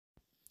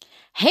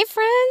Hey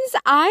friends,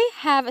 I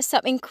have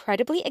some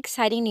incredibly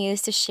exciting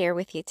news to share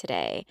with you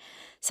today.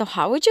 So,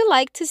 how would you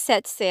like to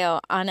set sail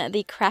on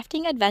the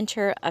crafting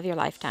adventure of your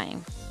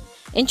lifetime?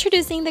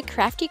 Introducing the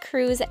Crafty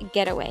Cruise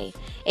Getaway,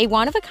 a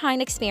one of a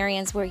kind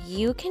experience where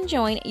you can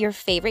join your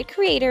favorite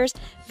creators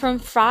from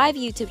 5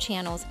 YouTube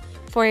channels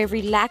for a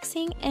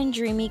relaxing and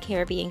dreamy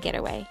Caribbean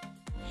getaway.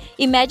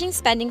 Imagine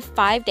spending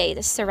 5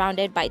 days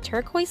surrounded by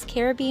turquoise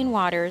Caribbean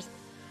waters,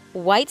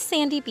 white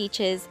sandy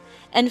beaches,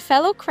 and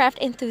fellow craft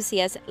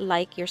enthusiasts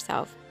like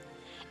yourself.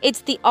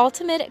 It's the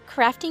ultimate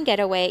crafting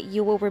getaway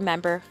you will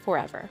remember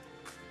forever.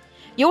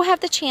 You'll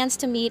have the chance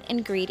to meet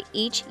and greet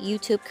each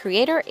YouTube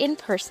creator in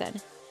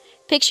person.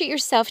 Picture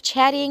yourself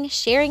chatting,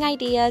 sharing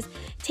ideas,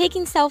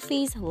 taking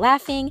selfies,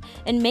 laughing,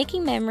 and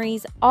making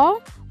memories,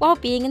 all while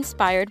being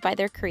inspired by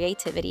their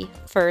creativity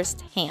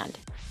firsthand.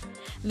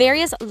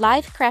 Various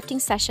live crafting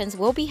sessions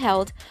will be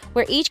held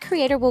where each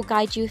creator will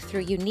guide you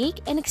through unique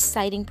and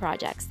exciting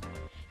projects.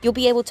 You'll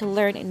be able to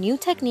learn new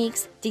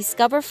techniques,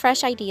 discover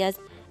fresh ideas,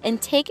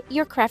 and take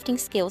your crafting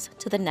skills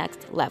to the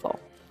next level.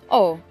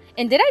 Oh,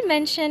 and did I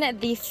mention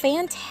the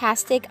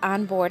fantastic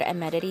onboard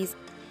amenities?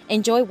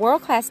 Enjoy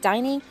world-class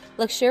dining,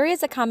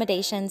 luxurious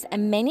accommodations,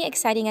 and many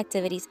exciting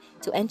activities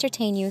to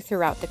entertain you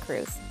throughout the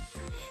cruise.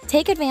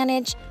 Take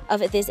advantage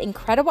of this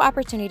incredible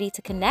opportunity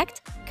to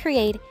connect,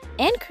 create,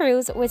 and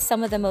cruise with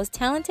some of the most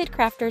talented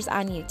crafters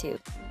on YouTube.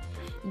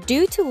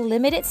 Due to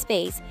limited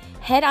space,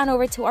 head on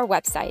over to our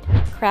website,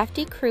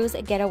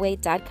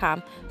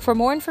 craftycruisegetaway.com, for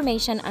more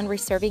information on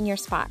reserving your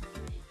spot.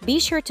 Be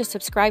sure to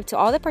subscribe to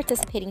all the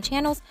participating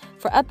channels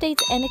for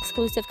updates and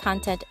exclusive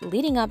content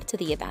leading up to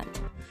the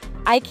event.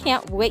 I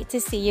can't wait to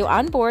see you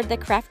on board the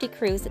Crafty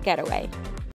Cruise Getaway.